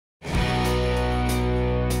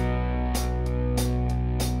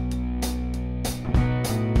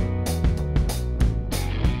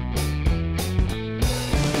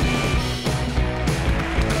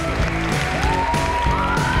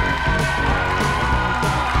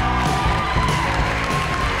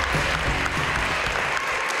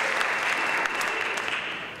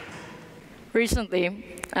Recently,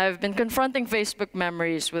 I've been confronting Facebook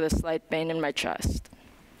memories with a slight pain in my chest.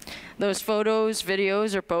 Those photos,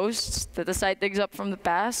 videos, or posts that the site digs up from the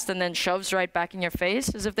past and then shoves right back in your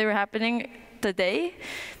face as if they were happening today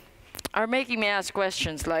are making me ask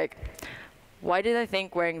questions like, why did I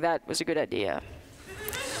think wearing that was a good idea?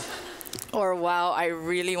 Or, wow, I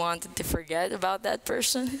really wanted to forget about that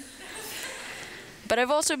person. But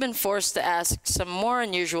I've also been forced to ask some more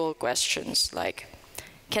unusual questions like,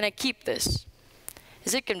 can I keep this?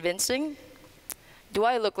 Is it convincing? Do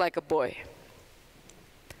I look like a boy?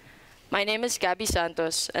 My name is Gabbie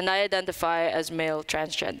Santos, and I identify as male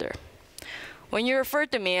transgender. When you refer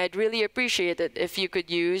to me, I'd really appreciate it if you could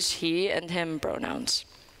use he and him pronouns.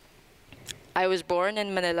 I was born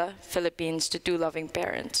in Manila, Philippines, to two loving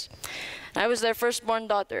parents. I was their firstborn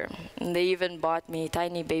daughter, and they even bought me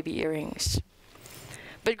tiny baby earrings.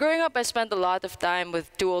 But growing up, I spent a lot of time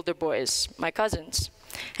with two older boys, my cousins,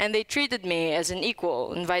 and they treated me as an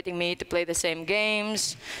equal, inviting me to play the same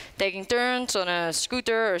games, taking turns on a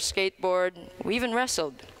scooter or skateboard. We even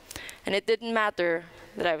wrestled, and it didn't matter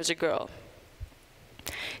that I was a girl.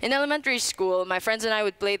 In elementary school, my friends and I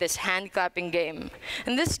would play this hand-clapping game.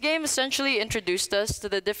 And this game essentially introduced us to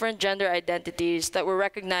the different gender identities that were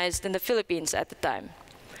recognized in the Philippines at the time.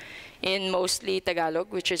 In mostly Tagalog,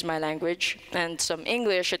 which is my language, and some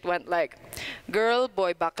English, it went like, girl,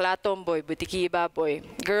 boy, bakla, tomboy, butiki, baboy.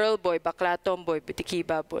 Girl, boy, bakla, tomboy, butiki,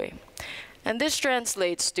 baboy. And this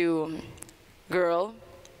translates to girl,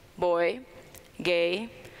 boy, gay,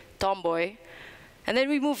 tomboy. And then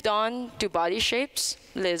we moved on to body shapes,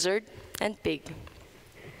 lizard, and pig.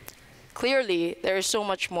 Clearly, there is so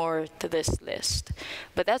much more to this list,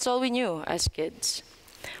 but that's all we knew as kids.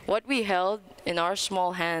 What we held in our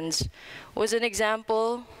small hands was an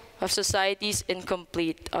example of society's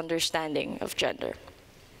incomplete understanding of gender.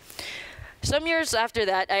 Some years after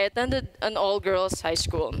that, I attended an all-girls high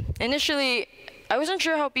school. Initially, I wasn't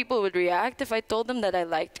sure how people would react if I told them that I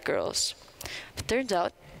liked girls. But turns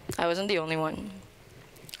out, I wasn't the only one.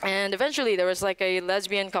 And eventually, there was like a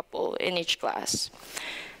lesbian couple in each class.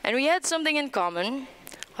 And we had something in common,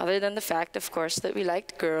 other than the fact, of course, that we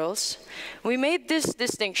liked girls. We made this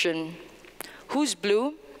distinction, who's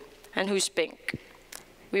blue and who's pink?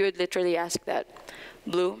 We would literally ask that,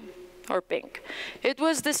 blue or pink? It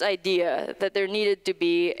was this idea that there needed to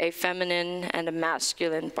be a feminine and a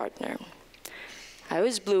masculine partner. I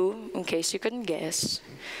was blue, in case you couldn't guess.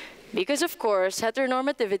 Because, of course,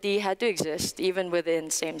 heteronormativity had to exist even within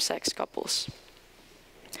same-sex couples.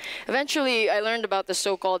 Eventually, I learned about the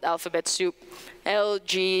so-called alphabet soup,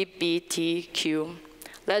 LGBTQ,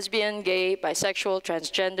 lesbian, gay, bisexual,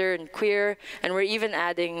 transgender, and queer, and we're even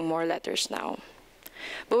adding more letters now.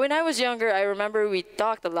 But when I was younger, I remember we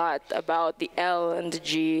talked a lot about the L and the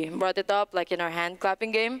G, brought it up like in our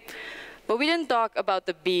hand-clapping game, but we didn't talk about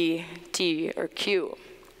the B, T, or Q.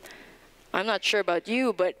 I'm not sure about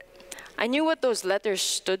you, but I knew what those letters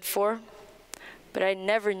stood for, but I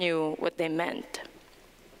never knew what they meant.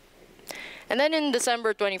 And then in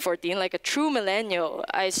December 2014, like a true millennial,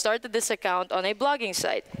 I started this account on a blogging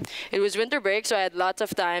site. It was winter break, so I had lots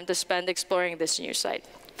of time to spend exploring this new site.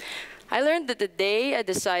 I learned that the day I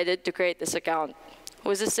decided to create this account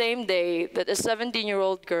was the same day that a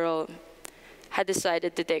 17-year-old girl had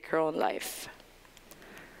decided to take her own life.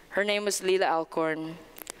 Her name was Lila Alcorn.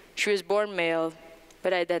 She was born male,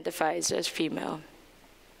 but identifies as female.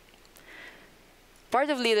 Part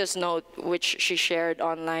of Lila's note, which she shared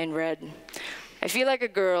online, read, I feel like a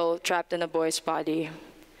girl trapped in a boy's body,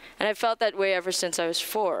 and I felt that way ever since I was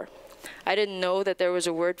 4. I didn't know that there was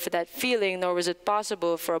a word for that feeling, nor was it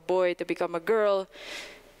possible for a boy to become a girl,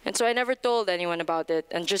 and so I never told anyone about it,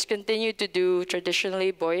 and just continued to do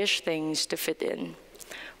traditionally boyish things to fit in.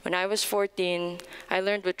 When I was 14, I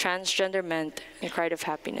learned what transgender meant and cried of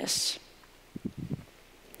happiness.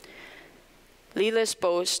 Lila's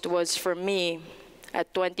post was for me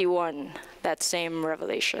at 21, that same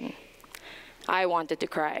revelation. I wanted to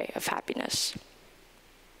cry of happiness.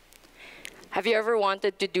 Have you ever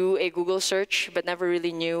wanted to do a Google search but never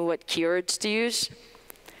really knew what keywords to use?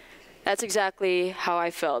 That's exactly how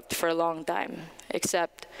I felt for a long time,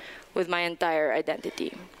 except with my entire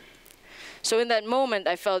identity. So in that moment,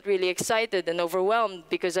 I felt really excited and overwhelmed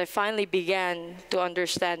because I finally began to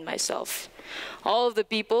understand myself. All of the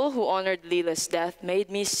people who honored Lila's death made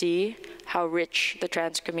me see how rich the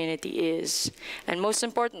trans community is, and most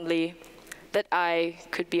importantly, that I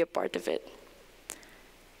could be a part of it.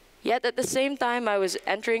 Yet at the same time, I was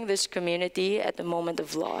entering this community at a moment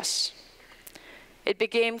of loss. It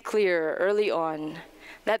became clear early on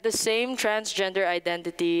that the same transgender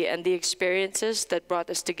identity and the experiences that brought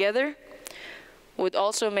us together would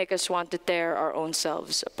also make us want to tear our own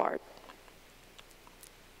selves apart.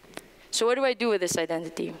 So what do I do with this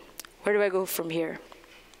identity? Where do I go from here?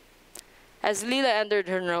 As Leela ended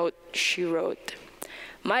her note, she wrote,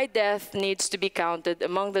 "My death needs to be counted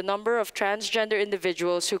among the number of transgender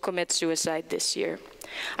individuals who commit suicide this year.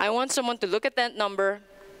 I want someone to look at that number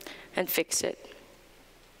and fix it."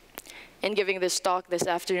 In giving this talk this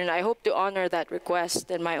afternoon, I hope to honor that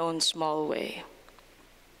request in my own small way.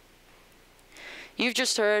 You've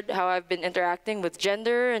just heard how I've been interacting with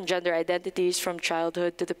gender and gender identities from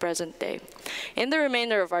childhood to the present day. In the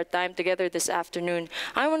remainder of our time together this afternoon,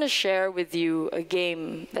 I want to share with you a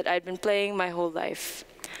game that I've been playing my whole life,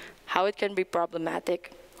 how it can be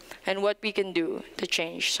problematic, and what we can do to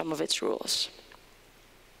change some of its rules.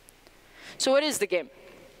 So what is the game?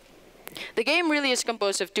 The game really is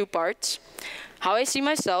composed of two parts: how I see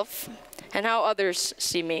myself and how others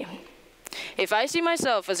see me. If I see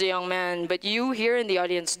myself as a young man, but you here in the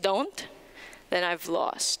audience don't, then I've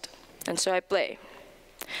lost. And so I play.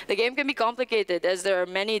 The game can be complicated as there are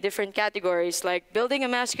many different categories like building a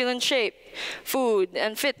masculine shape, food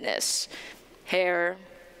and fitness, hair,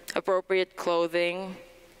 appropriate clothing,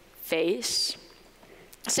 face.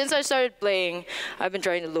 Since I started playing, I've been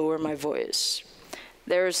trying to lower my voice.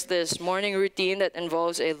 There's this morning routine that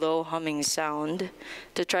involves a low humming sound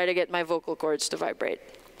to try to get my vocal cords to vibrate.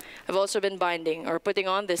 I've also been binding or putting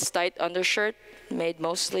on this tight undershirt made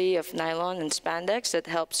mostly of nylon and spandex that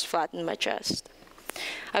helps flatten my chest.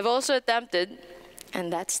 I've also attempted,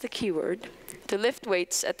 and that's the key word, to lift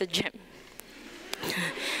weights at the gym.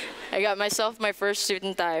 I got myself my first suit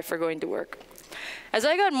and tie for going to work. As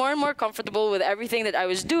I got more and more comfortable with everything that I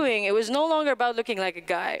was doing, it was no longer about looking like a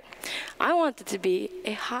guy. I wanted to be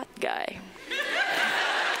a hot guy.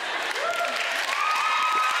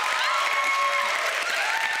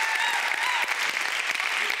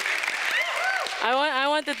 I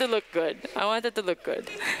wanted to look good. I wanted to look good.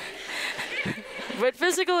 But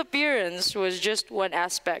physical appearance was just one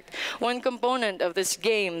aspect, one component of this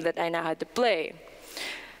game that I now had to play.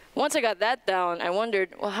 Once I got that down, I wondered,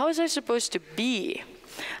 well, how was I supposed to be?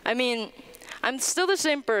 I mean, I'm still the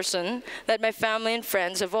same person that my family and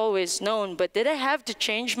friends have always known, but did I have to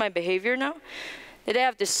change my behavior now? Did I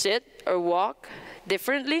have to sit or walk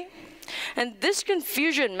differently? And this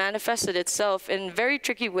confusion manifested itself in very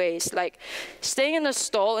tricky ways, like staying in a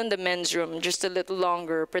stall in the men's room just a little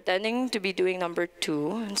longer, pretending to be doing number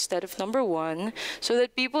 2 instead of number 1, so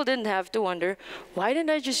that people didn't have to wonder, why didn't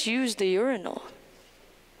I just use the urinal?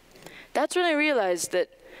 That's when I realized that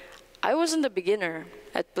I wasn't a beginner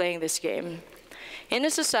at playing this game. In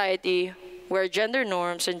a society where gender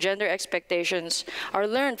norms and gender expectations are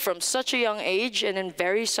learned from such a young age and in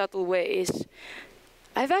very subtle ways,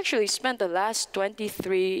 I've actually spent the last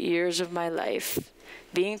 23 years of my life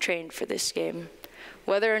being trained for this game,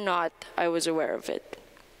 whether or not I was aware of it.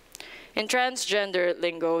 In transgender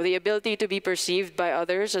lingo, the ability to be perceived by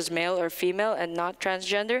others as male or female and not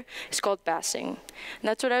transgender is called passing. And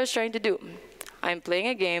that's what I was trying to do. I'm playing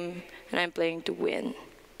a game, and I'm playing to win.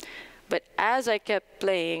 But as I kept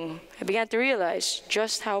playing, I began to realize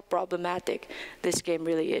just how problematic this game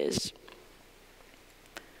really is.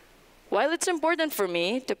 While it's important for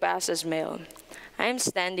me to pass as male, I am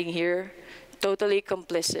standing here totally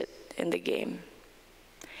complicit in the game.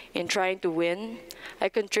 In trying to win, I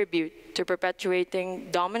contribute to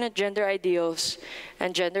perpetuating dominant gender ideals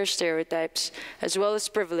and gender stereotypes, as well as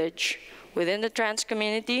privilege within the trans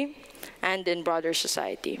community and in broader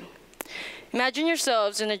society. Imagine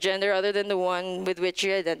yourselves in a gender other than the one with which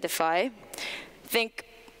you identify. Think,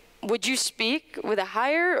 would you speak with a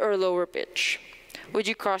higher or lower pitch? Would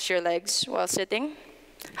you cross your legs while sitting?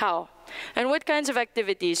 How? And what kinds of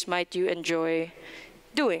activities might you enjoy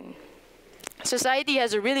doing? Society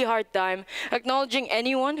has a really hard time acknowledging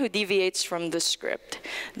anyone who deviates from the script.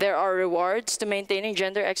 There are rewards to maintaining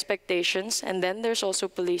gender expectations, and then there's also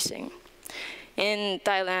policing. In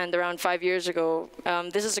Thailand, around 5 years ago,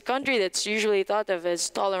 this is a country that's usually thought of as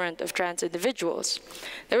tolerant of trans individuals.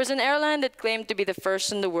 There was an airline that claimed to be the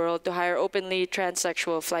first in the world to hire openly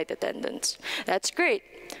transsexual flight attendants. That's great.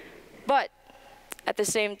 But at the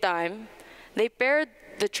same time, they paired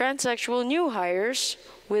the transsexual new hires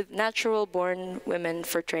with natural-born women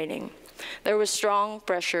for training. There was strong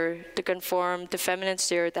pressure to conform to feminine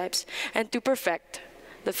stereotypes and to perfect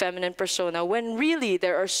the feminine persona, when really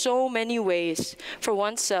there are so many ways for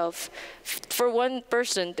oneself, for one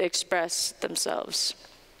person to express themselves.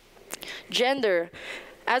 Gender,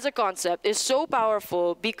 as a concept, is so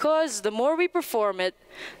powerful because the more we perform it,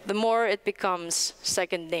 the more it becomes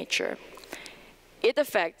second nature. It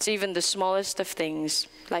affects even the smallest of things,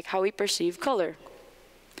 like how we perceive color.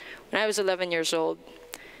 When I was 11 years old,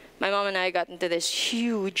 my mom and I got into this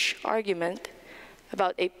huge argument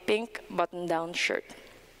about a pink button-down shirt.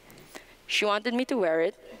 She wanted me to wear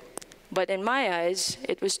it, but in my eyes,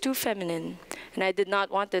 it was too feminine, and I did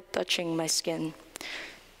not want it touching my skin.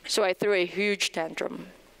 So I threw a huge tantrum.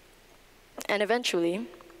 And eventually,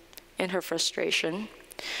 in her frustration,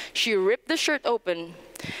 she ripped the shirt open,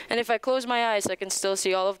 and if I close my eyes, I can still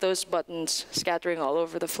see all of those buttons scattering all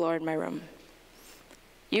over the floor in my room.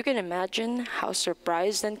 You can imagine how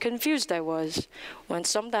surprised and confused I was when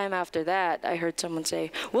sometime after that, I heard someone say,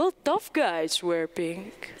 "Well, tough guys wear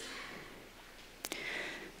pink."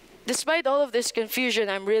 Despite all of this confusion,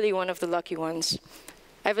 I'm really one of the lucky ones.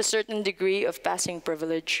 I have a certain degree of passing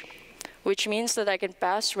privilege, which means that I can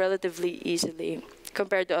pass relatively easily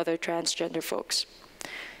compared to other transgender folks.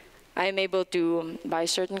 I am able to buy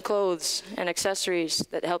certain clothes and accessories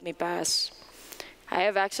that help me pass. I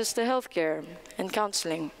have access to healthcare and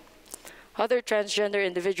counseling. Other transgender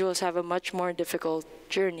individuals have a much more difficult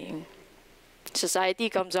journey. Society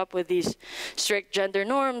comes up with these strict gender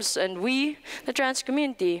norms, and we, the trans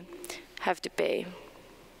community, have to pay.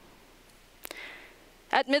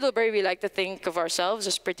 At Middlebury, we like to think of ourselves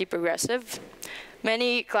as pretty progressive.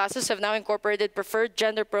 Many classes have now incorporated preferred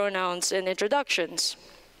gender pronouns in introductions.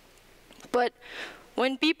 But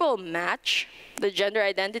when people match the gender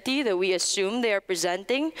identity that we assume they are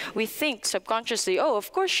presenting, we think subconsciously, oh,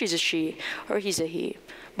 of course she's a she or he's a he.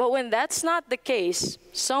 But when that's not the case,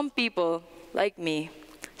 some people, like me,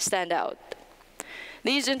 stand out.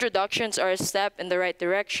 These introductions are a step in the right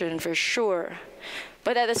direction for sure.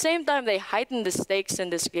 But at the same time, they heighten the stakes in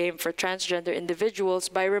this game for transgender individuals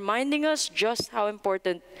by reminding us just how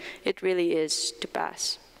important it really is to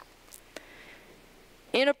pass.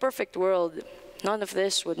 In a perfect world, none of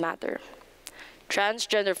this would matter.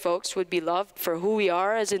 Transgender folks would be loved for who we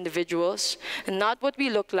are as individuals and not what we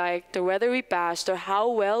look like, or whether we passed, or how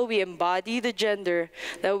well we embody the gender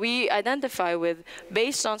that we identify with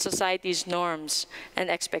based on society's norms and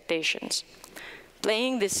expectations.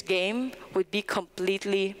 Playing this game would be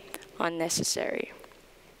completely unnecessary.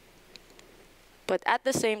 But at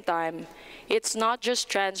the same time, it's not just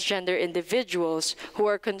transgender individuals who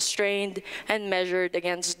are constrained and measured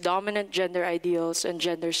against dominant gender ideals and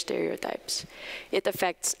gender stereotypes. It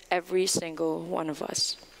affects every single one of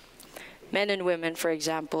us. Men and women, for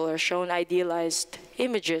example, are shown idealized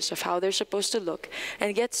images of how they're supposed to look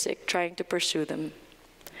and get sick trying to pursue them.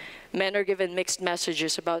 Men are given mixed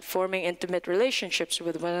messages about forming intimate relationships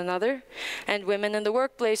with one another, and women in the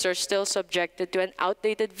workplace are still subjected to an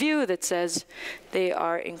outdated view that says they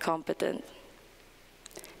are incompetent.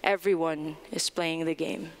 Everyone is playing the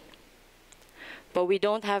game, but we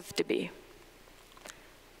don't have to be.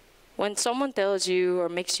 When someone tells you or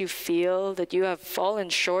makes you feel that you have fallen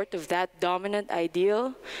short of that dominant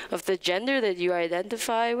ideal of the gender that you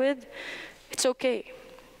identify with, it's okay.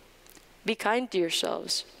 Be kind to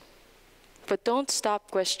yourselves. But don't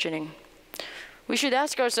stop questioning. We should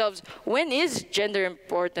ask ourselves, when is gender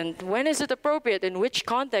important? When is it appropriate? In which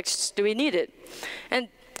contexts do we need it? And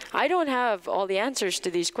I don't have all the answers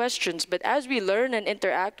to these questions, but as we learn and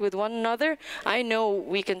interact with one another, I know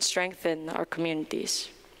we can strengthen our communities.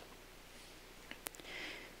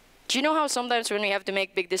 Do you know how sometimes when we have to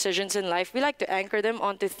make big decisions in life, we like to anchor them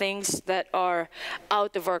onto things that are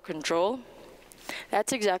out of our control?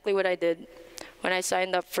 That's exactly what I did when I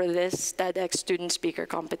signed up for this TEDx Student Speaker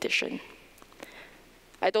competition.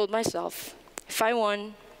 I told myself, if I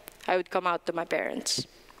won, I would come out to my parents.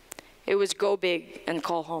 It was go big and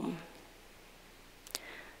call home.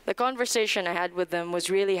 The conversation I had with them was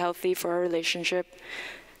really healthy for our relationship,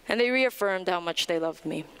 and they reaffirmed how much they loved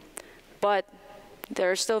me. But there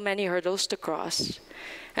are still many hurdles to cross.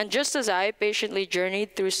 And just as I patiently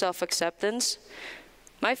journeyed through self-acceptance,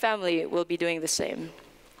 my family will be doing the same.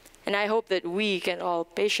 And I hope that we can all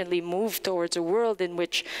patiently move towards a world in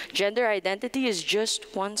which gender identity is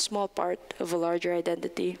just one small part of a larger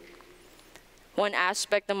identity. One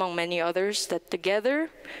aspect among many others that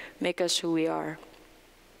together make us who we are.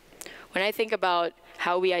 When I think about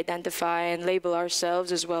how we identify and label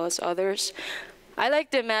ourselves as well as others, I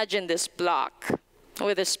like to imagine this block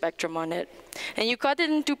with a spectrum on it. And you cut it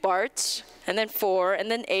into parts, and then 4, and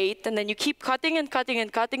then 8, and then you keep cutting and cutting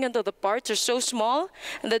and cutting until the parts are so small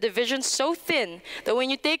and the divisions so thin that when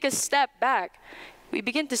you take a step back, we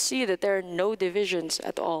begin to see that there are no divisions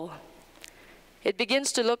at all. It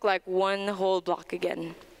begins to look like one whole block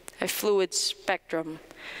again, a fluid spectrum,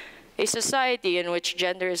 a society in which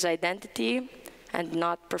gender is identity and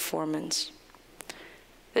not performance.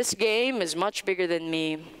 This game is much bigger than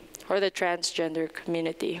me or the transgender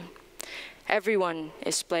community. Everyone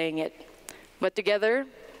is playing it, but together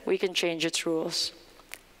we can change its rules.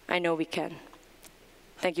 I know we can.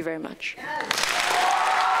 Thank you very much.